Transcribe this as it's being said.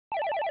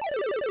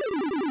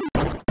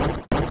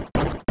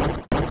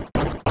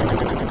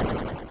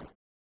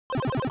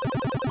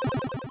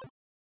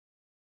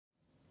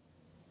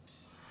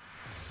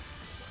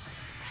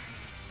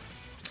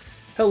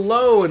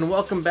Hello and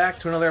welcome back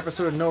to another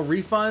episode of No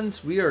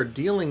Refunds. We are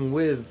dealing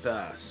with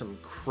some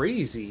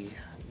crazy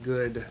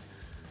good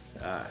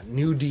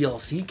new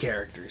DLC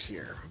characters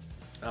here.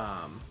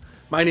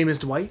 My name is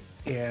Dwight,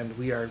 and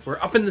we're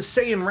up in the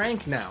Saiyan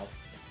rank now.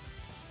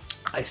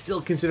 I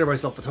still consider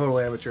myself a total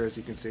amateur, as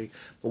you can see,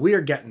 but we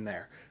are getting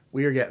there.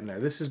 We are getting there.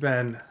 This has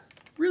been a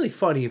really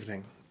fun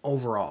evening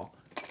overall.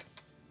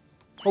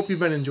 Hope you've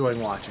been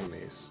enjoying watching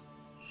these.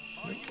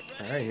 All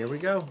right, here we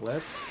go.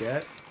 Let's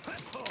get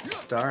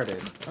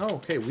started. Oh,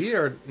 okay, we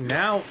are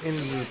now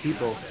into the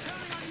people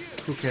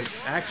who can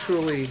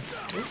actually...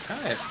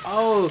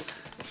 Oh,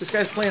 this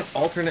guy's playing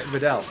alternate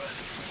Videl.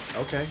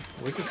 Okay,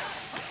 we're just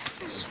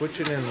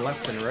switching in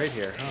left and right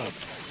here, huh?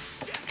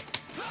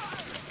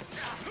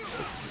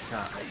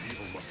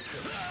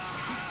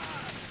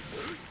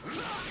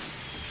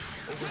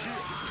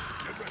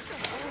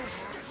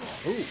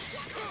 Ooh.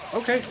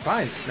 Okay,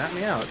 fine. Snap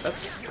me out.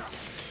 That's...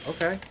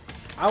 Okay.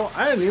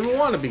 I didn't even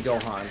want to be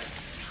Gohan.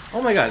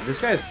 Oh my god, this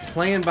guy is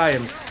playing by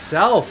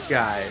himself,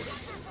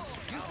 guys.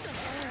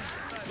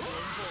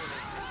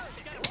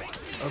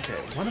 Okay,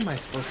 what am I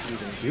supposed to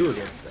even do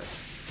against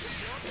this?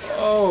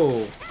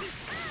 Oh,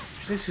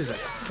 this is a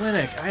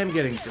clinic. I am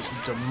getting just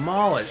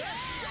demolished.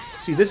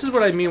 See, this is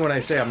what I mean when I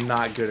say I'm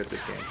not good at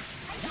this game.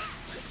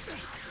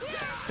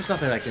 There's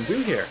nothing I can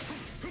do here.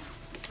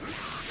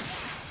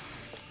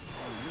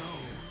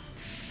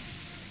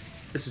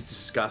 This is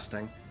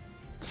disgusting.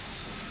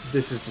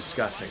 This is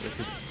disgusting.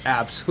 This is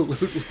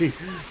absolutely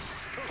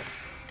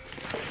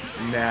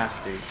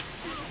nasty.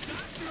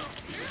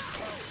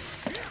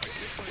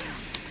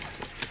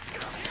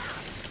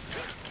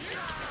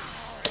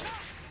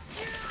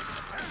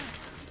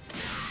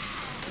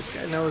 This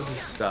guy knows his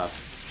stuff.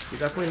 He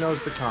definitely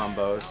knows the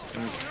combos.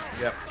 And,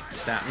 yep,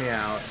 snap me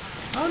out.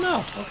 Oh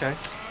no, okay.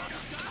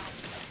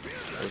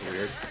 That was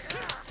weird.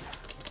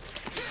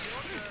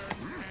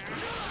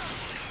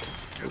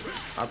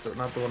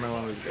 Not the one I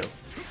wanted to do.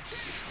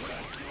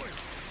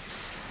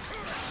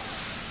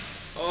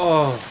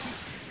 Oh,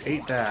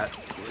 ate that.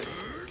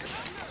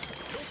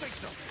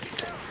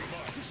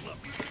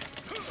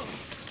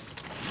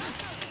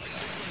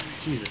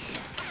 Jesus.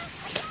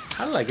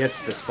 How did I get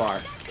this far?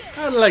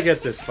 How did I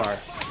get this far?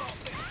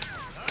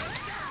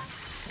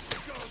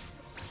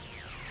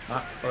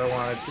 Not what I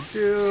wanted to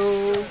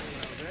do.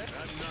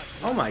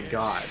 Oh my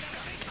god.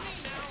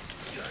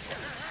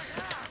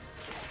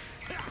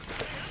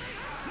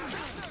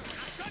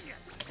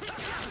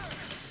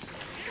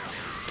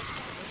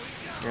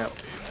 Yep.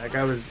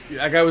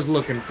 That guy was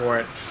looking for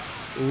it.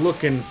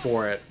 Looking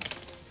for it.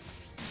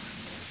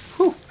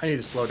 Whew. I need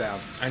to slow down.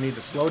 I need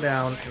to slow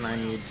down, and I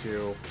need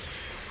to...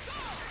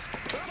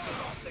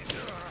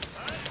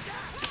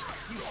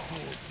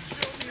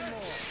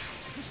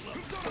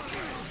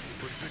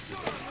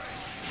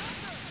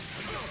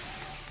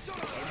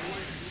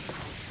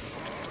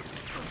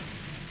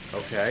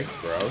 Okay,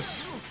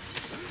 gross.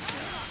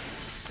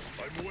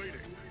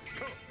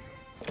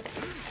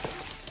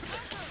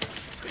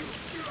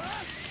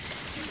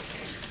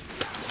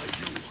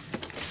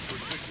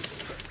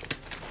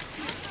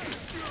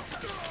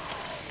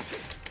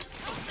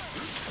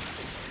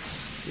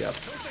 Yep,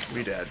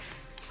 we dead.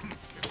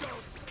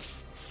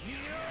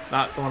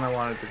 Not the one I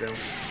wanted to do.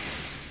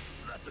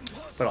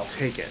 But I'll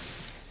take it.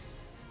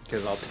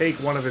 Because I'll take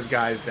one of his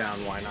guys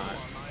down, why not?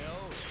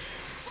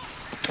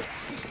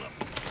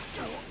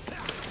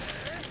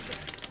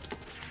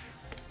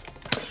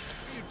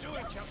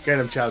 Get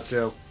him,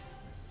 Chaozu.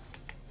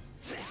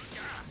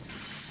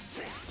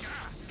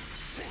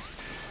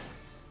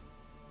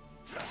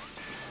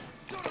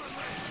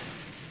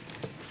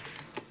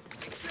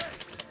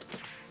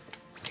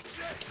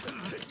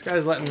 This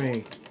guy's letting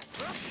me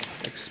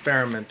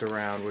experiment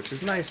around, which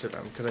is nice of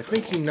him, because I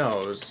think he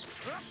knows.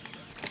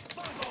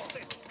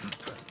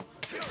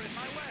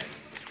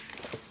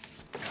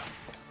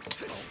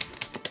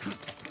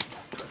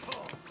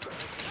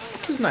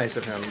 This is nice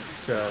of him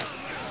to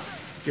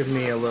give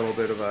me a little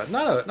bit of a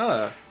not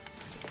a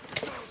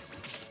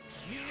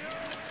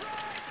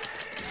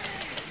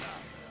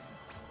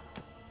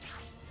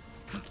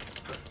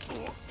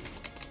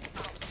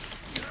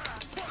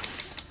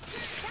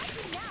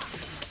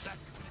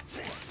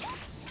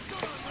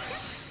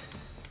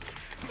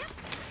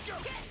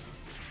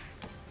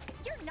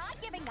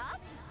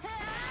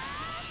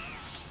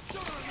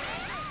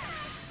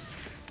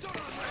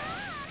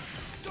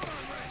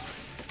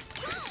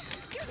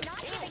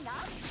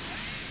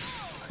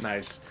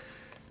Nice.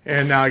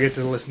 And now I get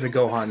to listen to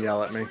Gohan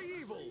yell at me.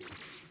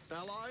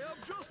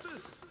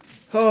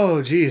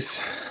 Oh,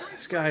 jeez.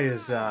 This guy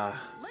is,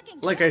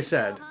 like I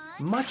said,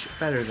 much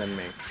better than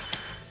me.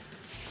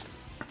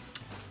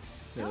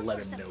 I'm gonna let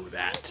him know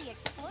that.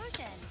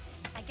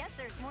 I guess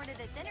there's more to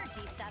this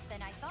energy stuff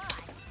than I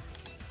thought.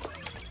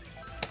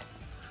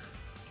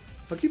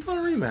 I'll keep on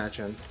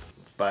rematching,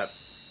 but...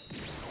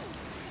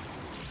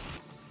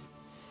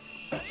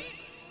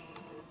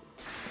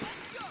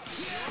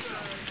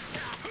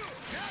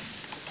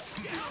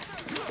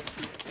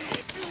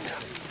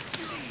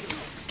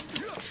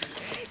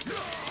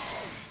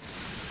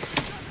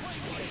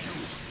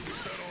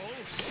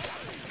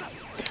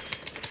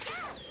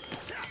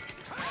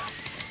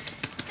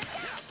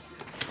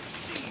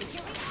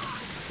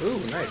 Ooh,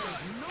 nice.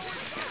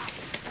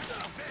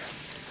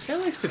 This guy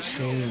likes to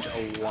change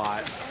a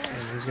lot,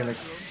 and he's gonna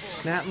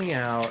snap me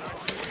out.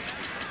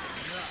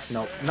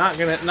 Nope, not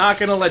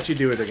gonna let you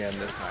do it again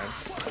this time.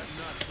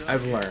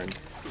 I've learned.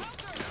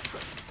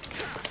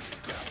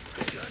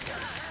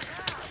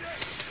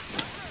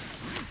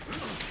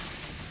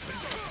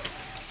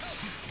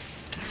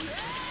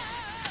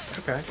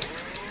 Okay.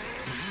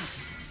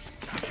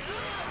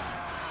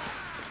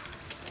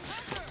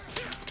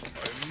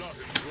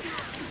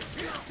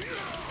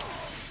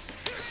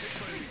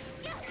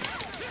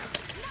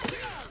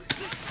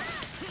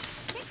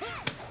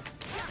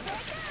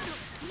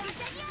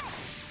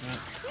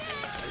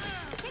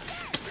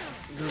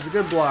 It was a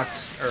good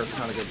blocks, or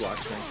not a good block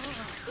swing.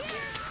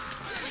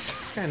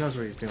 This guy knows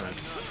what he's doing.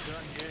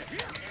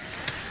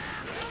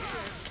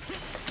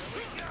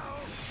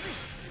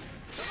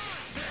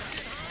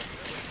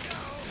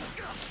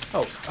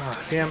 Oh,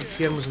 damn,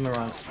 Tien was in the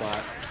wrong spot.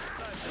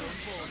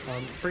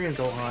 Bring in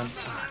Gohan.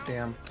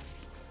 Damn.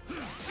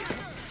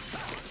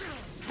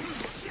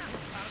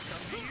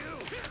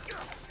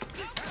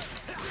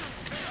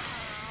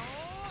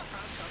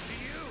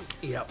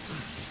 Yep.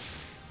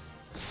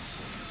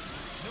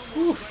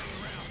 Oof.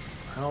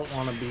 I don't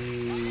want to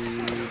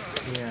be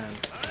Tien.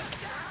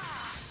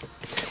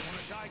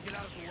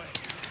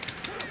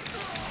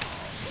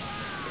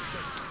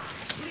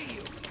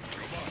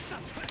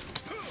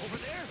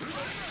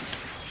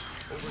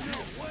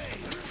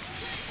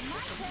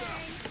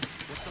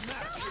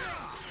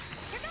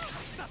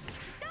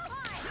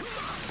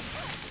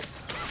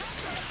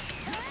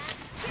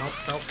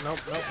 Nope, not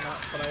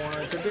what I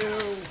wanted to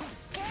do.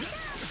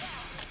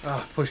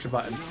 Ah, push the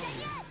button.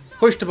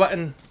 Push the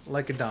button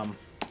like a dumb.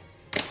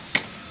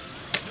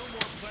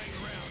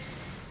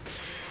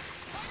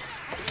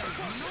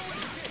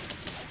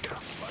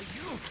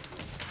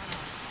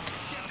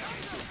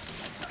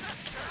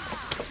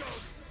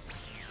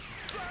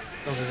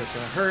 Don't think it's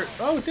gonna hurt.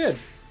 Oh, it did.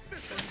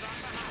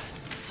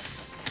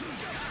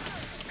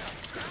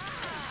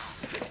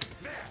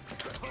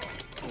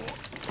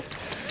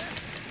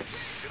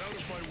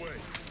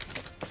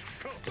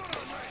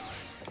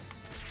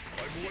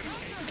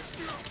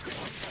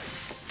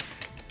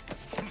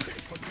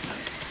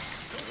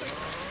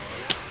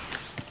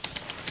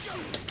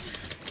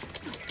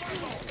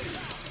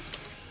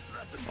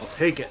 I'll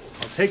take it.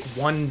 I'll take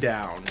one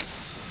down.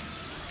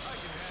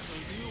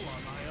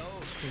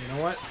 You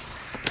know what?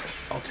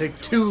 I'll take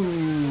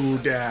 2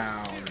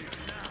 down.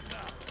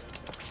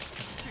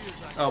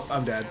 Oh,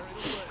 I'm dead.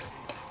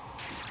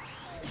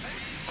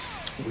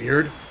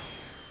 Weird.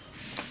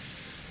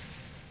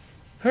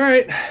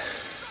 Alright.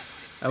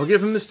 I will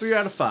give him this 3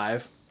 out of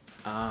 5.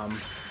 I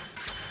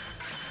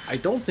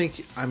don't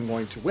think I'm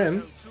going to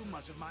win.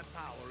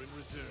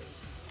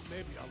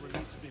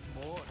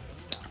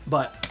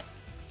 But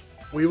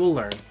we will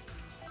learn.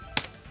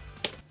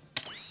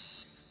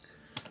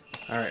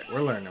 Alright,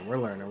 we're learning.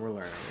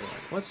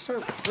 Let's try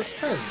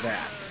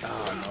that.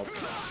 Oh, nope.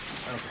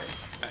 Okay.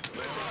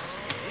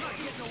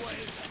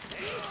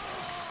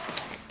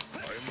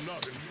 I'm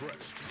not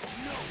impressed.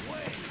 No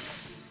way.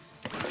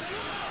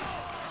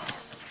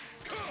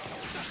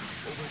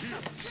 Over here.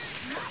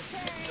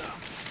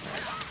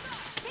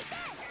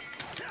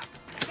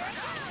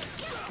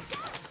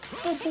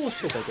 Oh,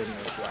 bullshit, that didn't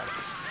work right.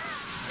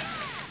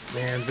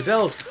 Man,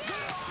 Videl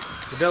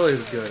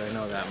is good, I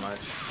know that much.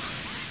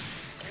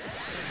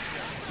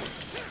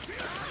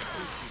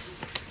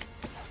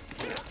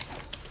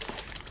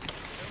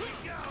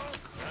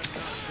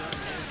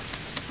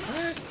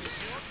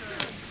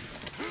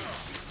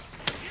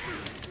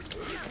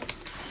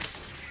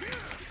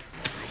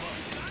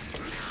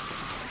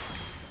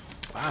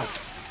 Wow.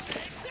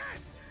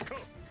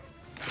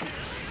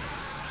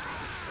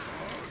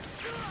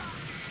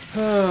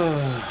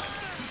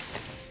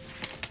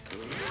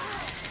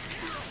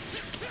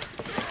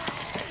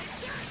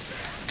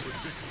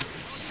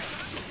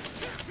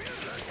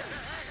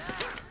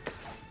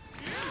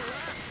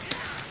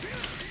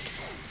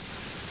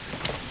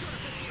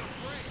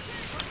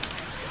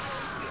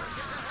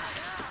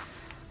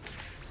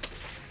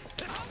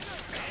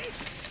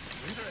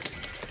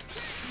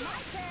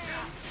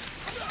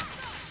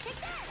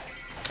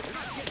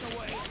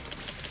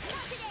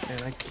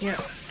 And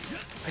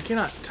I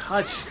cannot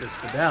touch this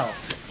Videl.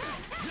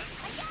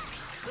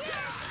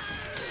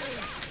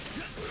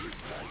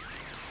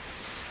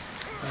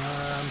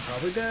 I'm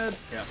probably dead.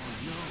 Yep.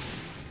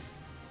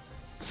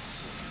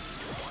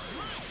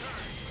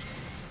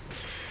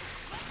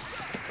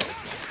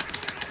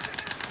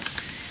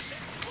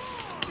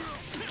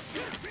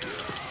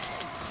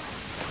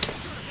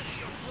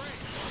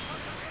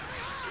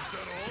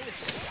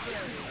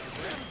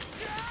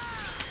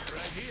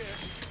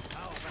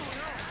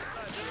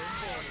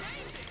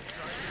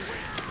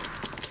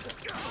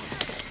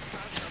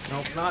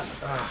 Nope, not.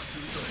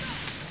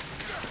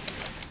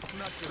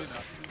 Not good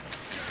enough.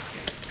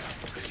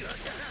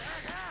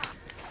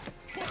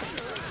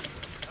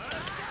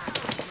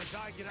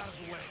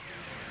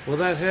 Will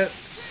that hit?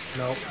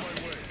 Nope.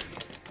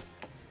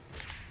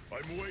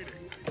 I'm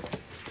waiting.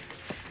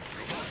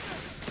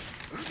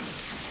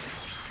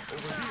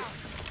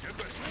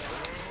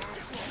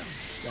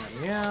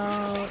 Got me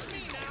out.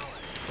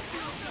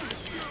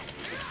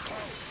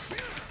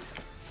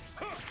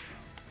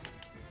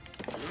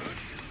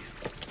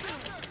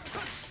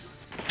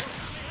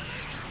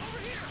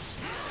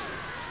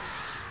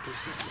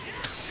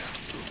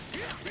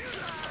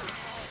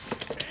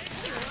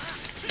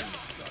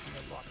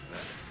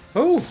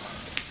 Oh,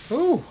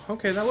 oh,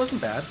 okay, that wasn't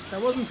bad. That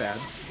wasn't bad.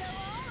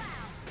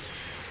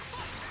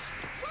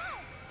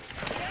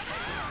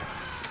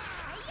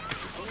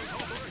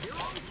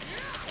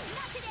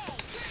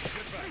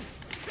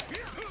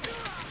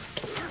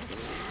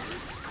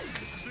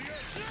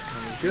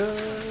 I'm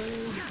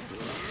good.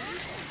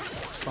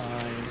 It's fine.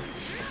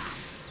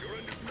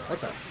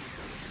 What the?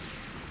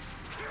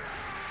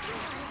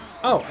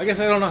 Oh, I guess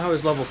I don't know how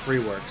his level 3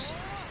 works.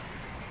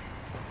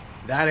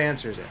 That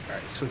answers it.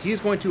 Alright, so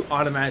he's going to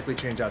automatically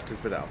change out to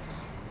Videl.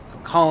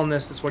 I'm calling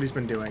this. That's what he's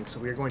been doing. So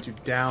we are going to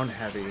down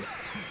heavy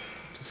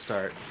to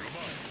start.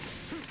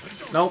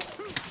 Nope.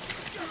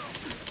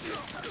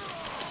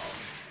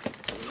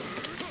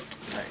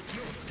 Alright.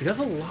 He does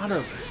a lot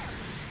of...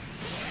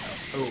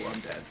 Oh, I'm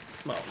dead.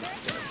 No, I'm not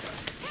dead.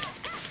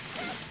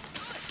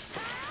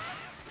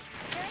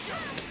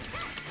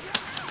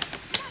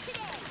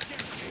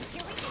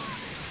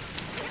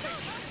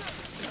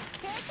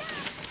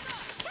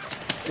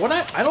 What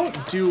I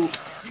don't do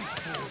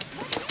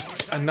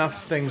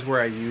enough things where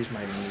I use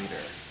my meter.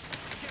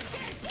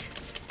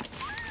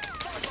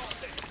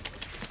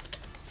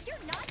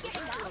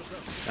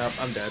 Oh,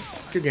 I'm dead.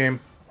 Good game.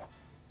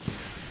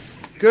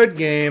 Good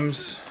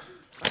games.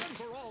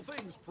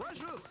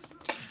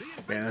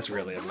 Man, that's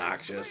really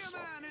obnoxious.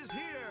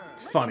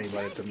 It's funny,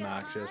 but it's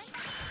obnoxious.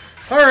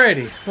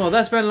 Alrighty. Well,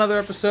 that's been another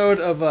episode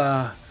of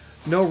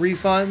No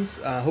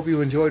Refunds. Hope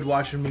you enjoyed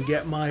watching me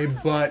get my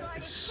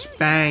butt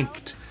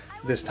spanked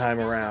this time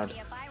around.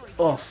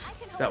 Oof,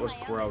 that was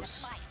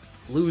gross.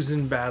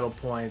 Losing battle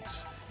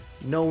points,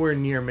 nowhere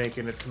near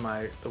making it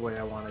to the way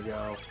I want to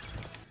go.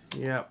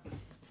 Yep.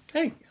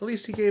 Hey, at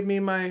least he gave me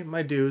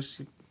my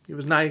dues. He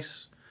was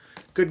nice,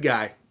 good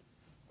guy.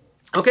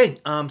 Okay,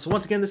 so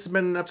once again, this has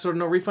been an episode of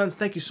No Refunds.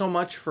 Thank you so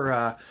much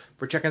for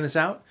checking this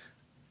out.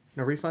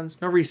 No refunds,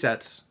 no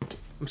resets.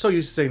 I'm so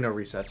used to saying no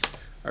resets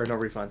or no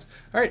refunds.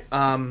 All right,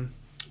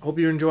 hope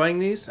you're enjoying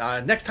these.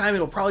 Next time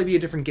it'll probably be a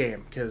different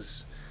game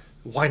because.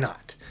 Why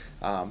not?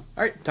 All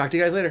right, talk to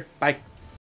you guys later. Bye.